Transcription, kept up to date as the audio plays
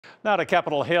Now to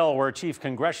Capitol Hill, where Chief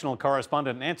Congressional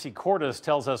Correspondent Nancy Cordes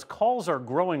tells us calls are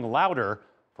growing louder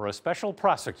for a special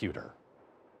prosecutor.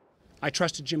 I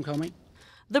trusted Jim Comey.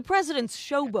 The president's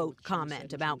showboat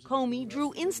comment about Comey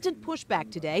drew instant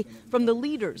pushback today from the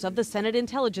leaders of the Senate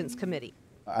Intelligence Committee.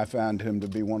 I found him to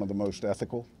be one of the most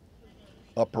ethical,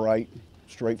 upright,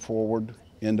 straightforward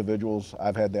individuals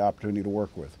I've had the opportunity to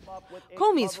work with.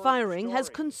 Comey's firing has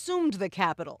consumed the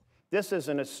Capitol. This is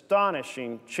an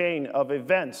astonishing chain of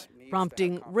events,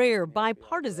 Prompting rare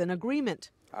bipartisan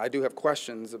agreement. I do have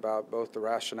questions about both the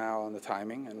rationale and the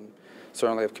timing, and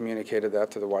certainly have communicated that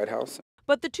to the White House.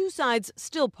 But the two sides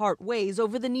still part ways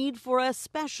over the need for a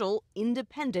special,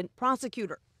 independent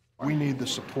prosecutor. We need the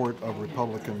support of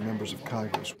Republican members of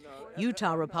Congress.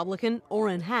 Utah Republican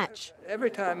Orrin Hatch. Every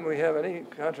time we have any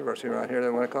controversy around here, they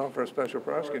want to call for a special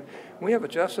prosecutor. We have a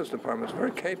Justice Department that's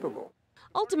very capable.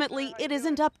 Ultimately, it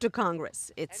isn't up to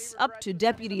Congress. It's up to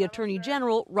Deputy Attorney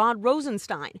General Rod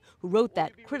Rosenstein, who wrote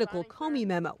that critical Comey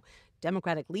memo.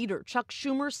 Democratic leader Chuck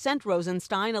Schumer sent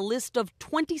Rosenstein a list of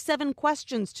 27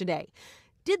 questions today.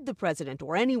 Did the president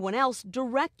or anyone else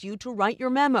direct you to write your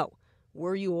memo?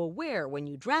 Were you aware when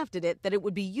you drafted it that it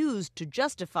would be used to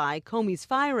justify Comey's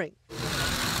firing?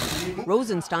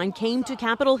 Rosenstein came to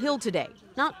Capitol Hill today,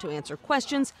 not to answer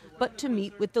questions, but to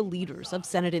meet with the leaders of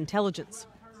Senate intelligence.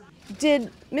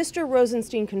 Did Mr.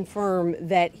 Rosenstein confirm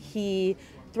that he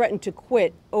threatened to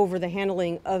quit over the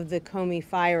handling of the Comey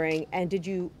firing, and did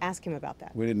you ask him about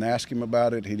that? We didn't ask him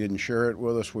about it. He didn't share it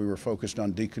with us. We were focused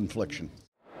on deconfliction.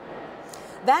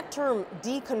 That term,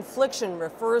 deconfliction,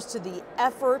 refers to the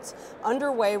efforts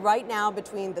underway right now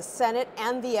between the Senate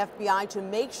and the FBI to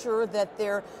make sure that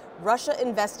their Russia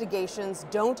investigations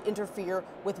don't interfere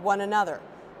with one another.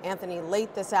 Anthony,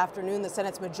 late this afternoon, the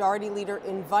Senate's majority leader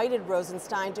invited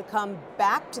Rosenstein to come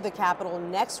back to the Capitol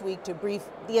next week to brief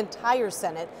the entire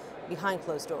Senate behind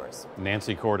closed doors.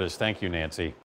 Nancy Cordes, thank you, Nancy.